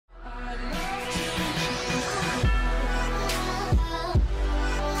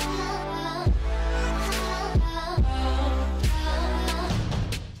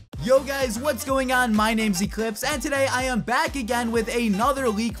guys, what's going on? My name's Eclipse, and today I am back again with another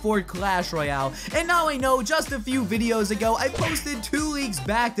leak for Clash Royale. And now I know just a few videos ago I posted 2 leaks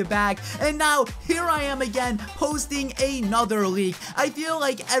back to back, and now here I am again posting another leak. I feel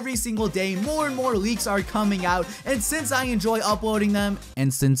like every single day more and more leaks are coming out, and since I enjoy uploading them,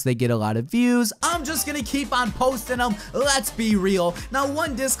 and since they get a lot of views, I'm just gonna keep on posting them. Let's be real. Now,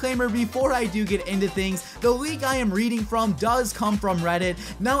 one disclaimer before I do get into things: the leak I am reading from does come from Reddit.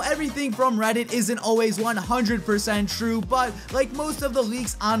 Now, everything from Reddit isn't always 100% true, but like most of the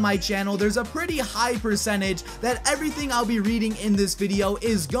leaks on my channel, there's a pretty high percentage that everything I'll be reading in this video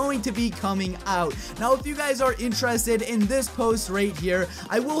is going to be coming out. Now, if you guys are interested in this post right here,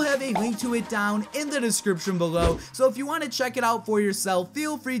 I will have a link to it down in the description below, so if you want to check it out for yourself,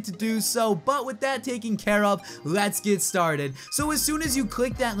 feel free to do so. But with that taken care of, let's get started. So as soon as you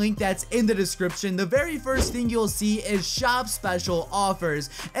click that link that's in the description, the very first thing you'll see is shop special offers,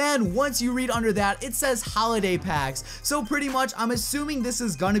 and once you read under that, it says holiday packs. So pretty much I'm assuming this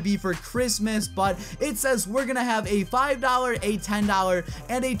is gonna be for Christmas, but it says we're gonna have a $5, a $10,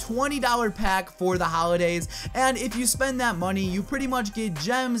 and a $20 pack for the holidays. And if you spend that money, you pretty much get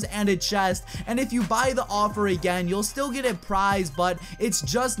gems and a chest, and if you buy the offer again, you'll still get a prize, but it's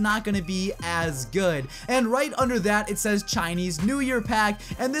just not gonna be as good. And right under that, it says Chinese New Year pack,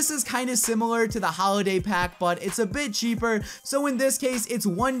 and this is kind of similar to the holiday pack, but it's a bit cheaper. So in this case, it's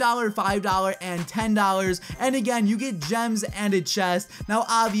 $1, $5, and $10, and again, you get gems and a chest. Now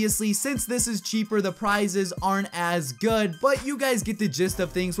obviously, since this is cheaper, the prizes aren't as good, but you guys get the gist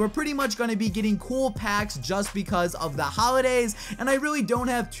of things. We're pretty much going to be getting cool packs just because of the holidays, and I really don't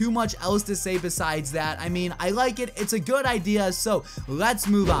have too much else to say besides that. I mean, I like it, it's a good idea, so let's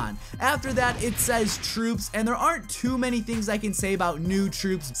move on. After that, it says troops, and there aren't too many things I can say about new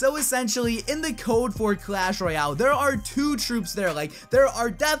troops. So essentially, in the code for Clash Royale, there are 2 troops there. Like, there are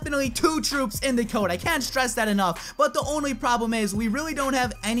definitely 2 troops in the code. I can't stress that enough, but the only problem is we really don't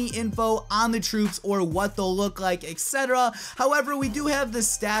have any info on the troops or what they'll look like, etc. However, we do have the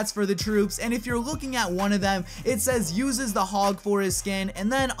stats for the troops, and if you're looking at one of them, it says uses the hog for his skin,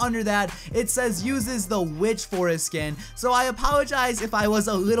 and then under that, it says uses the witch for his skin. So I apologize if I was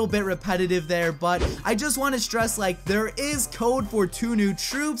a little bit repetitive there, but I just want to stress, like, there is code for 2 new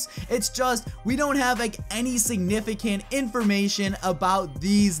troops. It's just we don't have like any significant information about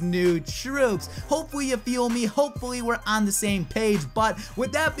these new troops. Hopefully you feel me, hopefully we're on the same page. But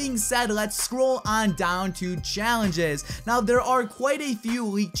with that being said, let's scroll on down to challenges. Now, there are quite a few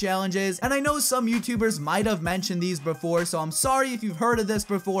leak challenges, and I know some YouTubers might have mentioned these before, so I'm sorry if you've heard of this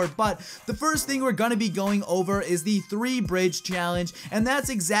before, but the first thing we're gonna be going over is the 3 bridge challenge, and that's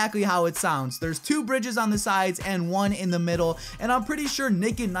exactly how it sounds. There's 2 bridges on the sides and 1 in the middle, and I'm pretty sure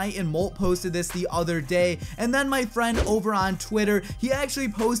Nick and Knight and Molt posted this the other day, and then my friend over on Twitter, he actually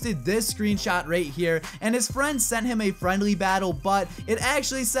posted this screenshot right here, and his friend sent him a friendly battle, but it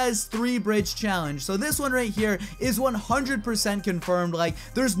actually says 3 bridge challenge. So this one right here is 100% confirmed. Like,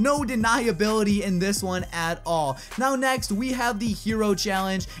 there's no deniability in this one at all. Now next, we have the hero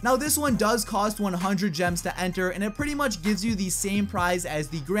challenge. Now this one does cost 100 gems to enter, and it pretty much gives you the same prize as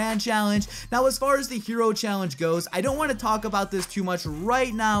the grand challenge. Now, as far as the hero challenge goes, I don't want to talk about this too much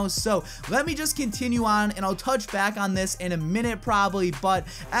right now, so let me just continue on, and I'll touch back on this in a minute probably. But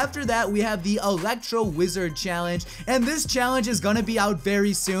after that, we have the Electro Wizard challenge, and this challenge is gonna be out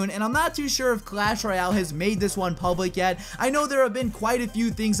very soon, and I'm not too sure if Clash Royale has made this one public yet. I know there have been quite a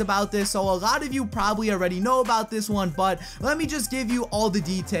few things about this, so a lot of you probably already know about this one, but let me just give you all the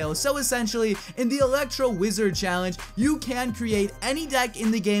details. So essentially, in the Electro Wizard challenge, you can create any deck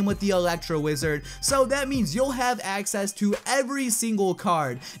in the game with the Electro Wizard, so that means you'll have access to every single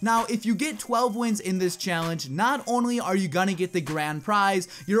card. Now, if you get 12 wins in this challenge, not only are you gonna get the grand prize,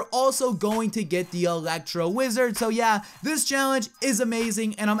 you're also going to get the Electro Wizard. So yeah, this challenge is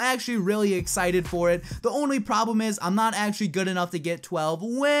amazing, and I'm actually really excited for it. The only problem is I'm not actually good enough to get 12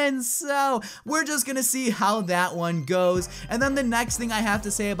 wins, so we're just gonna see how that one goes. And then the next thing I have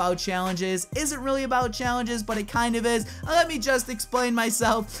to say about challenges isn't really about challenges, but it kind of is. Let me just explain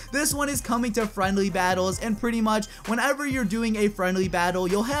myself. This one is coming to friendly battles, and pretty much whenever you're doing a friendly battle,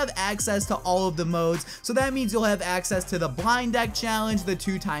 you'll have access to all of the modes. So that means you'll have access to the blind deck challenge, the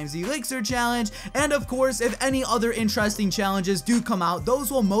 2 times elixir challenge, and of course, if any other interesting challenges do come out,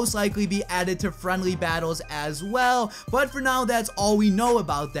 those will most likely be added to friendly battles as well. But for now, that's all we know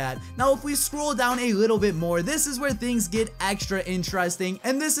about that. Now, if we scroll down a little bit more, this is where things get extra interesting,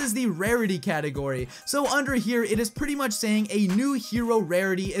 and this is the rarity category. So under here, it is pretty much saying a new hero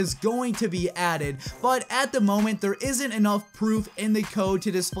rarity is going to be added, but at the moment, there isn't enough proof in the code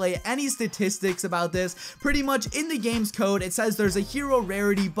to display any statistics about this. Pretty much in the game's code, it says there's a hero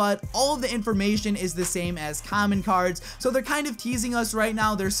rarity, but all of the information is the same as common cards. So they're kind of teasing us right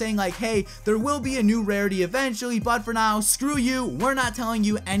now. They're saying like, hey, there will be a new rarity eventually, but for now, screw you, we're not telling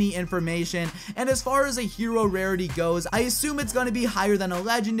you any information. And as far as a hero rarity goes, I assume it's going to be higher than a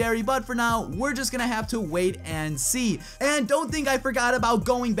legendary, but for now, we're just gonna have to wait and see. And don't think I forgot about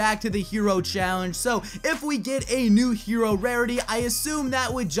going back to the hero challenge. So if we get a new hero rarity, I assume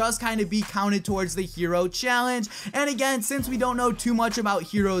that would just kind of be counted towards the hero challenge. And again, since we don't know too much about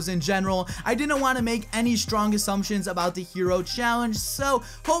heroes in general, I didn't want to make any strong assumptions about the hero challenge, so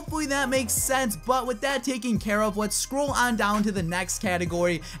hopefully that makes sense. But with that taken care of, let's scroll on down to the next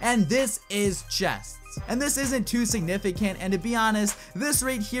category, and this is chests. And this isn't too significant, and to be honest, this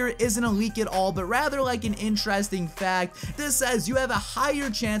right here isn't a leak at all, but rather like an interesting fact. This says you have a higher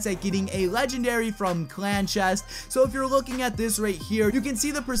chance at getting a legendary from clan chest. So if you're looking at this right here, you can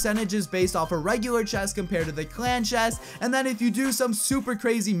see the percentages based off a regular chest compared to the clan chest, and then if you do some super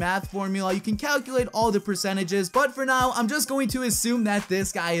crazy math formula, you can calculate all the percentages. But for now, I'm just going to assume that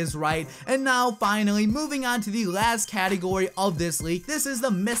this guy is right. And now finally, moving on to the last category of this leak. This is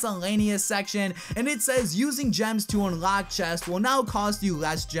the miscellaneous section, and it says using gems to unlock chests will now cost you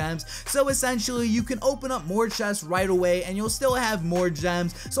less gems. So essentially, you can open up more chests right away and you'll still have more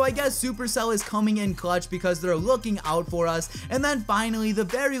gems. So I guess Supercell is coming in clutch because they're looking out for us. And then finally, the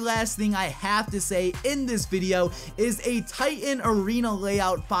very last thing I have to say in this video is a Titan Arena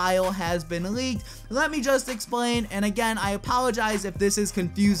layout file has been leaked. Let me just explain, and again, I apologize if this is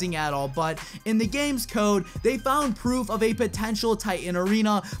confusing at all, but in the game's code, they found proof of a potential Titan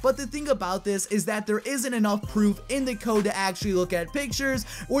Arena, but the thing about this is that there isn't enough proof in the code to actually look at pictures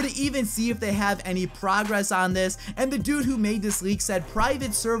or to even see if they have any progress on this. And the dude who made this leak said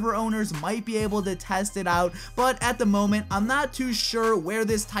private server owners might be able to test it out, but at the moment, I'm not too sure where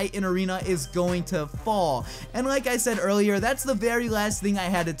this Titan Arena is going to fall. And like I said earlier, that's the very last thing I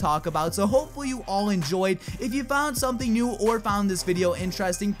had to talk about, so hopefully you all enjoyed. If you found something new or found this video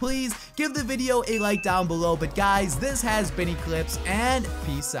interesting, please give the video a like down below. But guys, this has been Eclihpse, and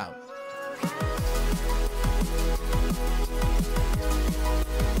peace out.